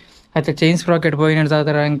ಗೊತ್ತಾಂಡೆ ಆಯ್ತಾ ಚೈನ್ ಸ್ಪ್ರಾಕೆಟ್ ಪೋಯಿ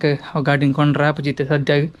ನಡೆದಾದ್ರ ಅಂಕ ಗಾಡಿನ ಕೊಂಡ್ರೆ ರಾಪುಜಿತ್ತೆ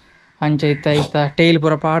ಸದ್ಯಾಗಿ ಅಂಚೈತಾ ಟೈಲ್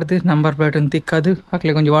ಪೂರ ಪಾಡ್ದು ನಂಬರ್ ಪ್ಲೇಟ್ ತಿಕ್ಕದು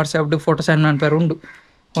ಹಾಕ್ಲಿ ಒಂಜಿ ವಾಟ್ಸಾಪ್ಡು ಫೋಟೋ ಸೆಂಡ್ ಮಾಡ್ಪೇರು ಉಂಡು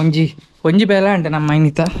ಒಂಜಿ ಬೇಲ ಅಂಟೆ ನಮ್ಮ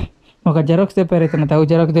ಐನಿತ ఒక ಜೆರಾಕ್ಸ್ ತೆಪ್ಪೇರ ಐತನ ತಾವು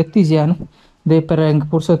ಜೆರಾಕ್ಸ್ ಎತ್ತಿಜಿ ನಾನು ದೇಪರ ಹೆಂಗೆ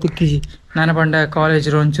ಪುರ್ಸೋ ತಿಕ್ಕಿಜಿ ನಾನು ಪಂಡ ಕಾಲೇಜ್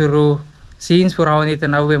ಒಂಚೂರು ಸೀನ್ಸ್ ಪೂರ ಆವಂದಿತ್ತೆ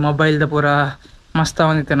ನವ್ವೆ ಮೊಬೈಲ್ದ ಪೂರ ಮಸ್ತ್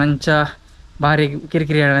ಆವಂದಿತ್ತೆ ನಂಚ ಭಾರಿ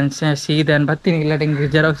ಕಿರಿಕಿರಿ ನಂಚ ಸೀದಾ ಬತ್ತೀನಿ ಇಲ್ಲ ಹೆಂಗೆ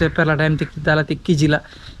ಜೆರಾಕ್ಸ್ ತೆಪ್ಪೆಲ್ಲ ಟೈಮ್ ತಿಕ್ಕಿದ್ದಲ್ಲ ತಿಕ್ಕಿಜಿಲ್ಲ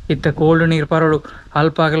ಇತ್ತ ಕೋಲ್ಡ್ ನೀರು ಪರೋಡು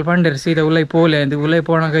ಅಲ್ಪ ಆಗಲ್ ಪಂಡೇರು ಸೀದಾ ಉಲೈ ಪೋಲೆ ಅಂದು ಉಲೈ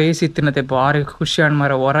ಪೋಣಾಗ AC ಇತ್ತಿನತ್ತೆ ಭಾರಿ ಖುಷಿ ಅಣ್ಣ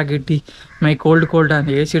ಮರ ಹೊರಗಿಟ್ಟಿ ಮೈ ಕೋಲ್ಡ್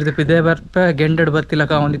ಅಂದು AC ಹಿಡ್ದು ಪಿದೆ ಬರ್ಪ ಗೆಂಡಡ್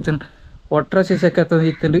ಬತ್ತಿಲಕ ಒಂದಿತ್ತು ಒಟ್ರಾಸಿ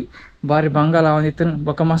ಸೆಕ್ಕತ್ತೊಂದಿತ್ತು ಭಾರಿ ಬಂಗಾಲ ಒಂದಿತ್ತು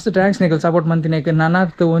ಬೊಕ್ಕ ಮಸ್ತ್ ಟ್ಯಾಂಕ್ಸ್ ನಿಕಲ್ ಸಪೋರ್ಟ್ ಮಂತಿನ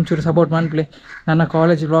ನನ್ನದು ಒಂಚೂರು ಸಪೋರ್ಟ್ ಮನ್ಪ್ಲೆ ನನ್ನ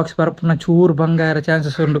ಕಾಲೇಜ್ ವ್ಲಾಗ್ಸ್ ಬರ್ಪುನ ಚೂರು ಬಂಗಾರ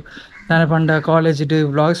ಚಾನ್ಸಸ್ ಉಂಡು ನಾನು ಪಂಡ ಕಾಲೇಜ್ದು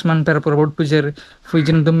ವ್ಲಾಗ್ಸ್ ಮನ್ಪೇರ ಪೂರ ಒಟ್ಟು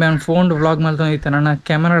ಇಜ್ಜಿನ ದುಮ್ಮೆ ಅವ್ನು ಫೋನ್ ವ್ಲಾಗ್ ಮಲ್ತೊಂದಿತ್ತು ನನ್ನ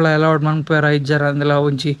ಕ್ಯಾಮರಾಲ ಅಲೌಡ್ ಮನ್ಪೇರ ಇಜ್ಜಾರ ಅಂದೆಲ್ಲ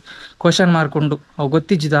ಒಂಜಿ ಕ್ವಶನ್ ಮಾರ್ಕ್ ಉಂಡು ಅವು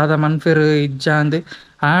ಗೊತ್ತಿಜ್ಜಿದ ಆದ ಮನ್ಪೇರು ಇಜ್ಜ ಅಂದು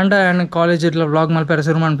ಆಂಡ ಆ್ಯಂಡ್ ಕಾಲೇಜ್ ವ್ಲಾಗ್ ಮಲ್ಪೇರ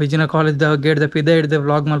ಶುರು ಮನ್ಪು ಇಜ್ಜಿನ ಕಾಲೇಜ್ದ ಗೇಡ್ದ ಪಿದೆ ಹಿಡ್ದೆ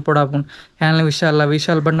ವ್ಲಾಗ್ ಮಲ್ಪೊಡ ಆಪುಂಡು ಆ್ಯನ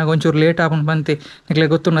ವಿಶಾಲ್ ಬಣ್ಣಗ ಒಂಚೂರು ಲೇಟ್ ಆಪುಂಡು ಬಂತೆ ನಿಕ್ಲೆ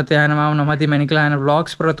ಗೊತ್ತುಂಡತ್ತೆ ಆಯನ ಮಾವನ ಮದಿಮೆ ನಿಕ್ಲ ಆಯನ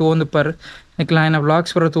ವ್ಲಾಗ್ಸ್ ಪೂರ ತಗೊಂದುಪ್ಪರ್ ನಿಕ್ಲ ಆಯನ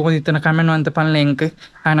ವ್ಲಾಗ್ಸ್ ಪೂರ ತಗೊಂದಿತ್ತನ ಕಮೆಂಟ್ ಅಂತ ಪನ್ಲೆ ಎಂಕ್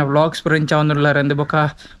ಆಯನ ವ್ಲಾಗ್ಸ್ ಪೂರ ಇಂಚ ಒಂದುಳ್ಳಾರಂದು ಬೊಕ್ಕ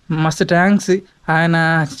ಮಸ್ತ್ ಟ್ಯಾಂಕ್ಸ್ ಆಯನ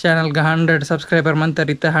ಚಾನಲ್ಗೆ 100 ಸಬ್ಸ್ಕ್ರೈಬರ್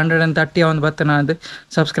ಮಂತರಿತ್ತ 130 ಒಂದು ಬತ್ತನ ಅದು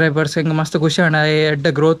ಸಬ್ಸ್ಕ್ರೈಬರ್ಸ್ ಹೆಂಗೆ ಮಸ್ತ್ ಖುಷಿ ಅಣ್ಣ ಎಡ್ಡ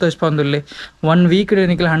growth ಬಂದುಲ್ಲೆ 1 weak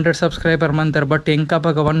ನಿಕ್ಲ 100 subscriber ಮಂತಾರೆ but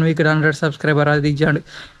ಎಂಕಪ್ಪಾಗ 1 weak 100 subscriber ಅದು ಇಜ್ಜಾಂಡು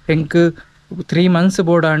ಎಂಕ್ 3 ಮಂತ್ಸ್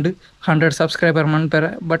ಬೋಡಾಂಡು 100 ಸಬ್ಸ್ಕ್ರೈಬರ್ ಮನ್ಪೇರ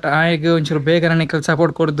ಬಟ್ ಆಯ್ಗೆ ಒಂಚೂರು ಬೇಗನೆ ನಿಕಲ್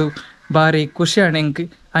ಸಪೋರ್ಟ್ ಕೊಡ್ದು ಭಾರಿ ಖುಷಿ ಅಣ್ಣ ಎಂಕ್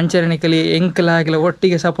ಅಂಚೆ ನಿಕಲಿ ಎಂಕಲಾಗಿಲ್ಲ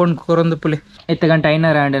ಒಟ್ಟಿಗೆ ಸಪೋರ್ಟ್ ಕೊರೊಂದು ಪುಲೆ ಇತ್ತ ಗಂಟೆ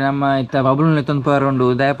ಐನರ ಆಂಡೆ ನಮ್ಮ ಇತ್ತ ಬಬುಲ್ನ ತೊಂದು ಪರುಂಡು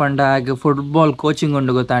ದಯಪಂಡ ಹಾಗೆ ಫುಟ್ಬಾಲ್ ಕೋಚಿಂಗ್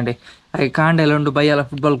ಉಂಡು ಗೊತ್ತಾಂಡೆ ಹಾಗೆ ಕಾಂಡೆಲ್ಲ ಉಂಡು ಬೈಯಲ್ಲ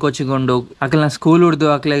ಫುಟ್ಬಾಲ್ ಕೋಚಿಂಗ್ ಉಂಡು ಅಕ್ಲ ಸ್ಕೂಲ್ ಉಡ್ದು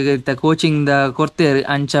ಅಕ್ಲೆಗೆ ಇತ್ತ ಕೋಚಿಂಗ್ದ ಕೊರ್ತೇರು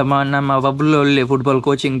ಅಂಚ ನಮ್ಮ ಬಬುಲ್ ಒಳ್ಳೆ ಫುಟ್ಬಾಲ್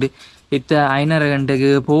ಕೋಚಿಂಗ್ ಇತ್ತ 5:30 ಗಂಟೆಗೆ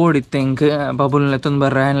ಪೋಡಿತ್ತೆ ಇಂಕ್ ಬಬುಲ್ನ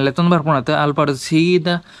ಎತ್ತೊಂದು ಬರ್ಪುಣತ್ ಅಲ್ಪಾಡು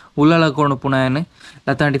ಸೀದಾ ಉಲಾಳ ಕೊಂಡು ಪುಣಾಯನ್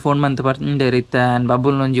ಲತಾಂಡಿ ಫೋನ್ ಮಂತ್ ಬರ್ತಿಂಡೇರು ಇತ್ತ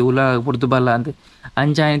ಬಬುಲ್ನ ಒಂಜಿ ಉಲಾಳ ಪುಡ್ದು ಬಲ್ಲ ಅಂತ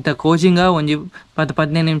ಅಂಚ ಇತ್ತ ಕೋಚಿಂಗ ಒಂಜಿ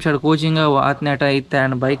 10-15 ನಿಮಿಷ ಕೋಚಿಂಗ ಆತ್ನೇಟ ಇತ್ತ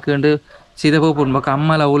ಬೈಕ್ ಸೀದಾ ಪೋಪುಂಡು ಬೊಕ್ಕ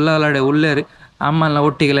ಅಮ್ಮಲ ಉಲ್ಲಾಳಡೆ ಉಲ್ಲೇರು ಅಮ್ಮಲ್ನ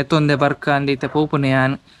ಒಟ್ಟಿಗೆ ಎತ್ತೊಂದೆ ಬರ್ಕ ಅಂದಿತ್ತ ಪೋಪುನೆ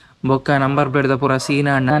ಯಾನ್ ಬೊಕ್ಕ ನಂಬರ್ ಬೇಡ್ದ ಪೂರ ಸೀನ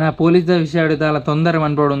ನಾನು ಪೊಲೀಸ್ ವಿಷಯ ಹಿಡಿದಲ್ಲ ತೊಂದರೆ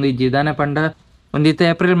ಮನ್ಪೋಡು ಒಂದು ಇಜ್ಜಿ ದಾನೆ ಪಂಡ ಒಂದಿತ್ತ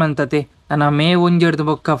ಏಪ್ರಿಲ್ ಮಂತತೆ ನಾನು ಮೇ 1 ಹಿಡ್ದು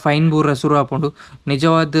ಬೊಕ್ಕ ಫೈನ್ ಪೂರ ಶುರು ಆಪುಂಡು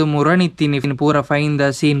ನಿಜವಾದ ಮುರಣಿತ್ತೀನಿ ಪೂರ ಫೈನ್ದ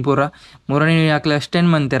ಸೀನ್ ಪೂರ ಮುರಣಿ ಹಾಕ್ಲೆ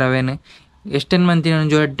ಎಷ್ಟೇನು ಮಂತೇರ ಅವೇನು ಎಷ್ಟೇನು ಮಂತಿನ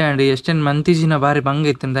ಒಂಜು ಎಡ್ಡಾಂಡು ಎಷ್ಟೇನು ಮಂತಿಜಿನ ಭಾರಿ ಬಂಗ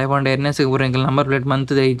ಇತ್ತು ದಯಪಂಡ ಎರ್ನೆಸ್ಗೆ ಪೂರ ಎಂಕಲ್ ನಂಬರ್ ಪ್ಲೇಟ್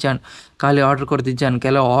ಮಂತದೆ ಇಜ್ಜಾನ್ ಖಾಲಿ ಆರ್ಡ್ರ್ ಕೊಡ್ತಿಜ್ಜಾನ್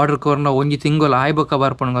ಕೆಲವು ಆರ್ಡ್ರ್ ಕೊರ್ನ ಒಂಜಿ ತಿಂಗಳು ಆಯ್ಬೊಕ್ಕ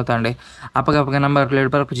ಬರ್ಪುಂಡು ಗೊತ್ತಾಂಡೆ ಅಪಗ ನಂಬರ್ ಪ್ಲೇಟ್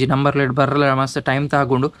ಬರ್ಪುಜಿ ನಂಬರ್ ಪ್ಲೇಟ್ ಬರಲ್ಲ ಮಸ್ತ್ ಟೈಮ್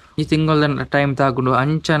ತಾಗುಂಡು ಈ ತಿಂಗಳದ ಟೈಮ್ ತಾಗುಂಡು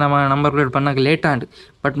ಅಂಚ ನಮ್ಮ number plate ಬನ್ನಾಗ late ಆಂಡು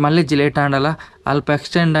but ಮಲ್ಲಿಜ್ಜಿ late ಆಂಡಲ್ಲ ಅಲ್ಪ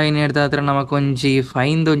ಎಕ್ಸ್ಟೆಂಡ್ ಆಯ್ನ ಹಿಡ್ದಾದ್ರೆ ನಮಗೆ ಒಂಜಿ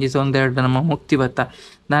ಫೈನ್ದು ಒಂಜಿ ತೊಂದೆರಡು ನಮ್ಮ ಮುಕ್ತಿ ಬತ್ತ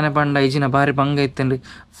ನಾನೇ ಪಂಡ ಇಜಿನ ಭಾರಿ ಬಂಗ ಇತ್ತಂಡು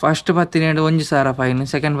ಫಸ್ಟ್ ಬತ್ತಿನ 1,000 ಫೈನ್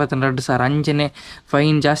ಸೆಕೆಂಡ್ ಬತ್ತಿನ 2,000 ಅಂಚನೆ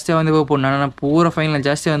ಫೈನ್ ಜಾಸ್ತಿ ಒಂದು ಹೋಗ್ಪುಂಡು ನನ್ನ ಪೂರ ಫೈನ್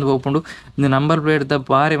ಜಾಸ್ತಿ ಒಂದು ಹೋಗ್ಪುಂಡು ಇದು ನಂಬರ್ ಪ್ಲೇಟ್ದ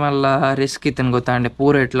ಭಾರಿ ಮಲ್ಲ ರಿಸ್ಕ್ ಇತ್ತನು ಗೊತ್ತಾಂಡೆ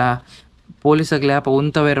ಪೂರ ಇಟ್ಲ ಪೊಲೀಸಗ್ಲಿ ಅಪ್ಪ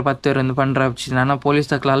ಉಂತವೇರು 10 ಒಂದು ಪಂಡ್ರ ನನ್ನ ಪೊಲೀಸ್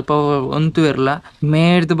ತಕ್ಲ ಅಲ್ಪ ಒಂತು ಇರಲ್ಲ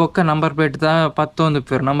ಮೇಡ್ದು ಬೊಕ್ಕ ನಂಬರ್ ಪ್ಲೇಟ್ದ 11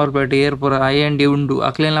 ಪೇರು ನಂಬರ್ ಪ್ಲೇಟ್ ಏರ್ ಪೂರ IND ಉಂಡು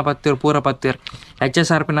ಅಕ್ಲೆಲ್ಲ 10 ಪೂರ 10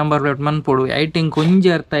 HSRP ನಂಬರ್ ಪ್ಲೇಟ್ ಮನ್ಪೊಡು ಐಟಿಂಗ್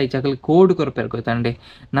ಕೊಂಜಿ ಅರ್ಥ ಆಯ್ತು ಅಕ್ಲಿ ಕೋಡ್ ಕೊರ್ಪೇರು ಗೊತ್ತಂಡೆ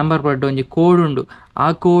ನಂಬರ್ ಪ್ಲೇಟ್ ಒಂಜಿ ಕೋಡ್ ಉಂಡು ಆ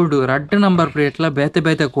ಕೋಡ್ ರಡ್ಡ್ ನಂಬರ್ ಪ್ಲೇಟ್ಲ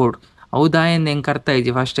ಬೇತೆ ಕೋಡ್ ಹೌದಾಯಂದು ಹೆಂಗೆ ಅರ್ಥ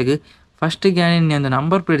ಆಯ್ತು ಫಸ್ಟಿಗೆ ಒಂದು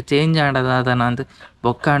ನಂಬರ್ ಪ್ಲೇಟ್ ಚೇಂಜ್ ಆಡದಾದನ ಅಂತ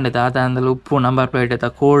ಬೊಕ್ಕಾಂಡೆ ದಾದ ಅಂದಲ್ಲ ಉಪ್ಪು ನಂಬರ್ ಪ್ಲೇಟ್ ಆಯ್ತಾ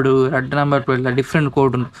ಕೋಡು ರಡ್ಡ್ ನಂಬರ್ ಪ್ಲೇಟ್ಲ ಡಿಫ್ರೆಂಟ್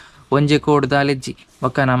ಕೋಡ್ ಉಂಡು ಒಂಜಿ ಕೋಡ್ ದಾಲಿಜ್ಜಿ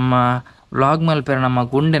ಬೊಕ್ಕ ನಮ್ಮ ವ್ಲಾಗ್ ಮಲ್ಪೇರ ನಮ್ಮ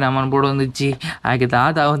ಗುಂಡೆ ನಮ್ಮನ್ನು ಬಿಡೊಂದಿಜ್ಜಿ ಹಾಗೆ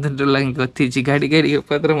ದಾದ ಒಂದುಲ್ಲ ಹಿಂಗೆ ಗೊತ್ತಿಜ್ಜಿ ಗಡಿಗೆ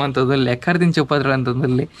ಉಪದ್ರ ಅಂತದಲ್ಲಿ ಎಕ್ಕರ್ದಿಂಚ ಉಪದ್ರ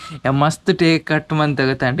ಅಂತಂದಲ್ಲಿ ಮಸ್ತ್ ಟೇಕ್ ಕಟ್ ಮಂತ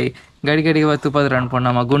ಗೊತ್ತಾಂಡಿ ಗಡಿಗೆ ಹೊತ್ತು ಉಪದ್ರ ಅನ್ಕೊಂಡು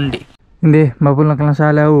ನಮ್ಮ ಗುಂಡಿ ಇಂದೇ ಬಬುಲ್ ನಕಲ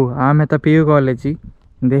ಶಾಲೆ ಅವು ಆಮೇಲೆ PU ಕಾಲೇಜಿ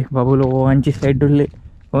ಇಂದೇ ಬಬುಲ್ ಅಂಚಿ ಸೈಡ್ ಉಳ್ಳಿ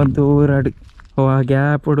ಒಂದು ಊರಾಡು ಆ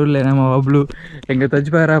ಗ್ಯಾಪ್ ಉಡುಲ್ಲೆ ನಮ್ಮ ಬಬ್ಲು ಹೆಂಗೆ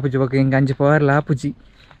ತಜ್ಪಾರ ಆಪುಜಿ ಬೊಕ್ಕ ಹಿಂಗೆ ಅಂಚಿ ಪವರ್ಲ ಆಪುಜಿ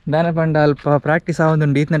ದಾನ ಪಂಡ ಅಲ್ಪ ಪ್ರಾಕ್ಟೀಸ್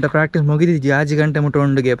ಆವೊಂದುಂಡು ಈತ್ನಂಟ ಪ್ರಾಕ್ಟೀಸ್ ಮುಗಿದಿಜ್ಜಿ 6 ಗಂಟೆ ಮುಟ್ಟ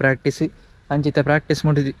ಉಂಡುಗೆ ಪ್ರಾಕ್ಟೀಸ್ ಅಂಚಿತ್ತ ಪ್ರಾಕ್ಟೀಸ್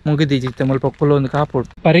ಮುಗಿದಿಜ್ಜಿತ್ತೆ ಮುಲ್ಪ ಪೊಕ್ಕುಲು ಒಂದು ಕಾಪುಡು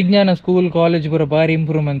ಪರಿಜ್ಞಾನ ಸ್ಕೂಲ್ ಕಾಲೇಜ್ ಪೂರ ಭಾರಿ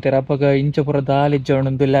ಇಂಪ್ರೂವ್ಮೆಂಟ್ ಅಪ್ಪಗ ಇಂಚ ಪೂರ ದಾಲಿಜ್ಜ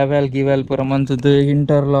ಉಂಡು ಲೆವೆಲ್ ಗಿವೆಲ್ ಪೂರ ಮಂತದ್ದು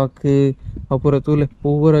ಇಂಟರ್ಲಾಕ್ ಪೂರ ತೂಲೆ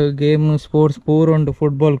ಪೂರ ಗೇಮ್ ಸ್ಪೋರ್ಟ್ಸ್ ಪೂರ ಉಂಡು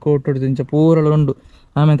ಫುಟ್ಬಾಲ್ ಕೋರ್ಟ್ ಉಂಡು ಇಂಚ ಪೂರ ಉಂಡು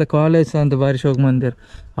ಆಮೇಲೆ ಕಾಲೇಜ್ ಅಂತ ಬಾರಿ ಶೋಕ್ ಮಂದಿರ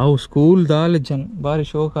ಅವು ಸ್ಕೂಲ್ ದಾಲ್ ಜನ ಬಾರಿ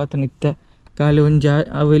ಶೋಕ್ ಆತನ ಇತ್ತೆ ಖಾಲಿ ಒಂಜಿ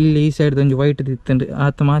ಅವೆಲ್ಲಿ ಈ ಸೈಡ್ ಒಂಜಿ ವೈಟ್ ಇತ್ತನ್ರಿ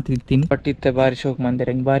ಆತ ಮಾತ್ರ ಇತ್ತೀನಿ ಬಟ್ ಇತ್ತೆ ಬಾರಿ ಶೋಕ್ ಮಂದಿರ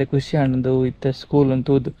ಹಿಂಗೆ ಬಾರಿ ಖುಷಿ ಅನ್ನೋದು ಇತ್ತೆ ಸ್ಕೂಲ್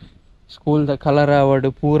ಅಂತೂದು ಸ್ಕೂಲ್ದ ಕಲರ್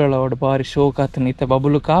ಆವಡ್ ಪೂರಲ್ ಆವಡ್ ಬಾರಿ ಶೋಕ್ ಆತನ ಇತ್ತೆ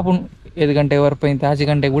ಬಬುಲು ಕಾಪುನ್ 5 ಗಂಟೆ ವರ್ಪ ಇಂತ 5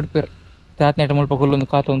 ಗಂಟೆಗೆ ಬಿಡ್ಪೇರು ತಾತ್ನೆಟ ಮುಲ್ಪ ಕೊಲ್ಲೊಂದು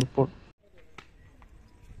ಕಾತೊಂದು ಪೋಡು